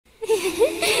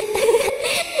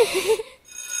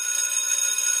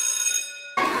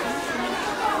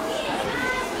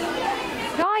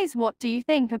what do you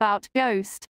think about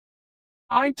ghosts?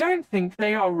 I don't think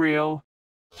they are real.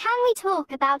 Can we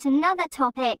talk about another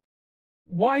topic?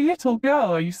 Why, little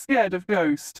girl, are you scared of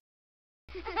ghosts?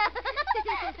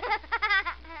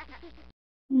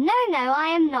 No, I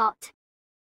am not.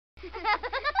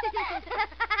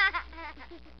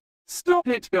 Stop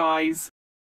it, guys.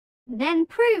 Then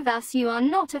prove us you are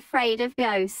not afraid of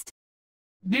ghosts.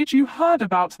 Did you heard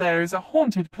about there is a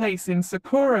haunted place in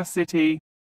Sakura City?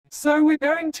 So we're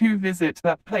going to visit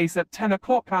that place at 10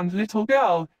 o'clock, and little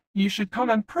girl, you should come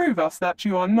and prove us that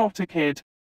you are not a kid.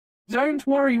 Don't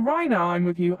worry, Raina, I'm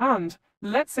with you, and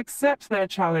let's accept their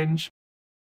challenge.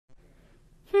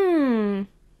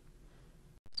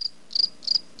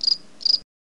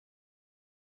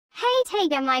 Hey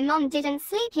Tiger, my mom didn't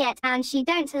sleep yet and she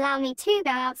don't allow me to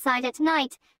go outside at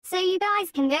night, so you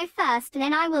guys can go first,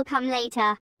 then I will come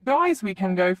later. Guys, we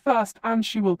can go first and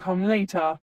she will come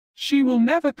later. She will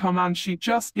never come and she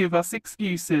just give us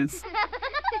excuses.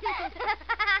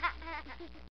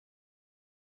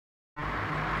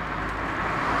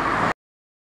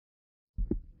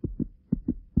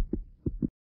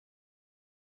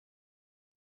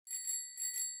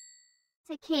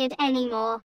 A kid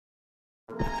anymore.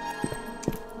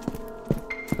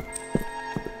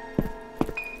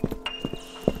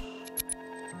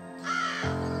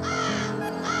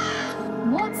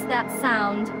 What's that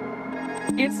sound?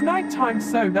 It's nighttime,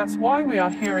 so that's why we are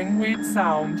hearing weird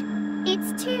sound.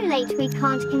 It's too late, we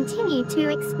can't continue to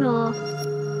explore.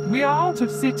 We are out of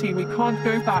city, we can't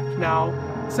go back now.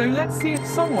 So let's see if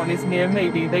someone is near,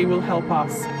 maybe they will help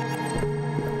us.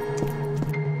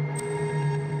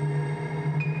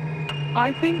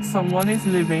 I think someone is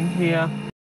living here.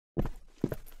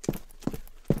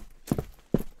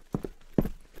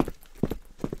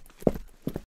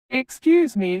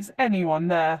 Excuse me, is anyone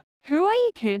there? Who are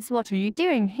you kids? What are you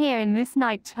doing here in this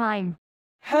night time?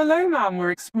 Hello ma'am,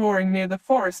 we're exploring near the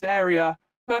forest area,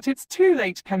 but it's too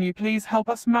late. Can you please help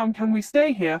us, ma'am? Can we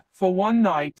stay here for one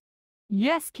night?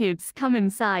 Yes kids, come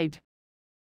inside.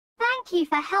 Thank you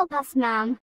for help us,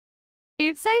 ma'am.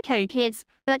 It's okay kids,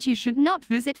 but you should not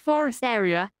visit forest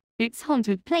area. It's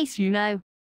haunted place, you know.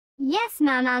 Yes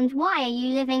ma'am, and why are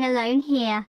you living alone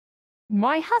here?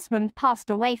 My husband passed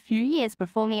away few years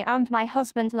before me, and my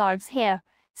husband lives here,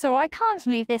 so I can't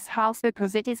leave this house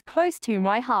because it is close to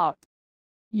my heart.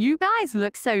 You guys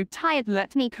look so tired,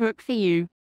 let me cook for you.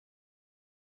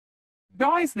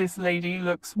 Guys, this lady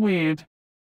looks weird.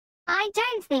 I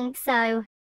don't think so.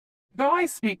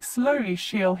 Guys, speak slowly,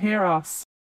 she'll hear us.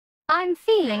 I'm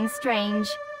feeling strange.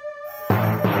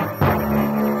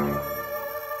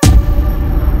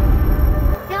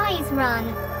 Guys,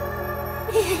 run.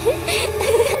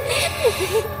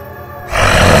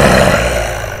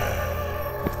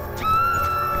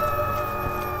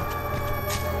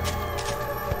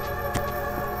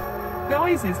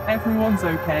 Guys, is everyone's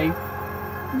okay?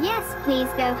 Yes, please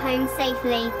go home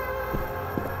safely.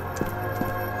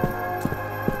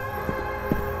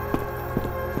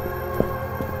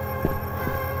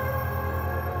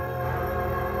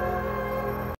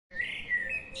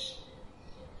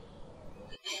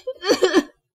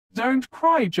 Don't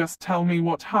cry, just tell me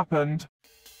what happened.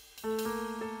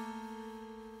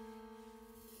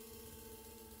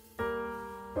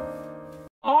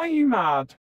 Are you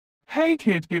mad? Hey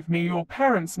kid, give me your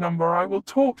parents' number, I will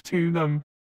talk to them.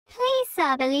 Please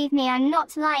sir, believe me, I'm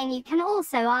not lying. You can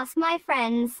also ask my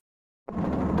friends.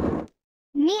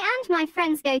 Me and my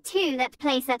friends go to that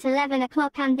place at 11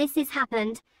 o'clock and this has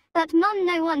happened. But mum,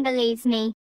 no one believes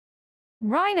me.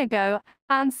 Raina, go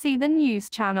and see the news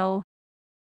channel.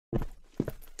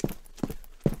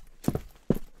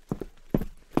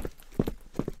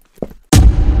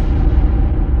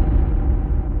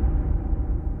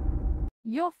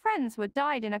 Your friends were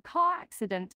died in a car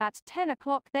accident at 10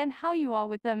 o'clock, then how you are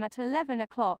with them at 11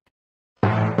 o'clock?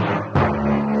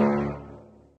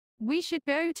 We should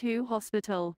go to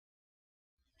hospital.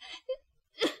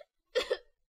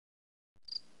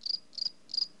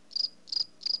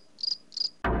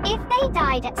 If they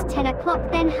died at 10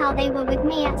 o'clock, then how they were with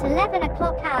me at 11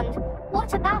 o'clock, and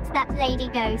what about that lady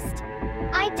ghost?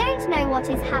 I don't know what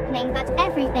is happening, but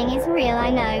everything is real, I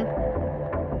know.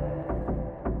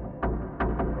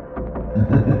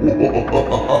 Ha ha ha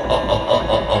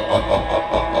ha ha ha!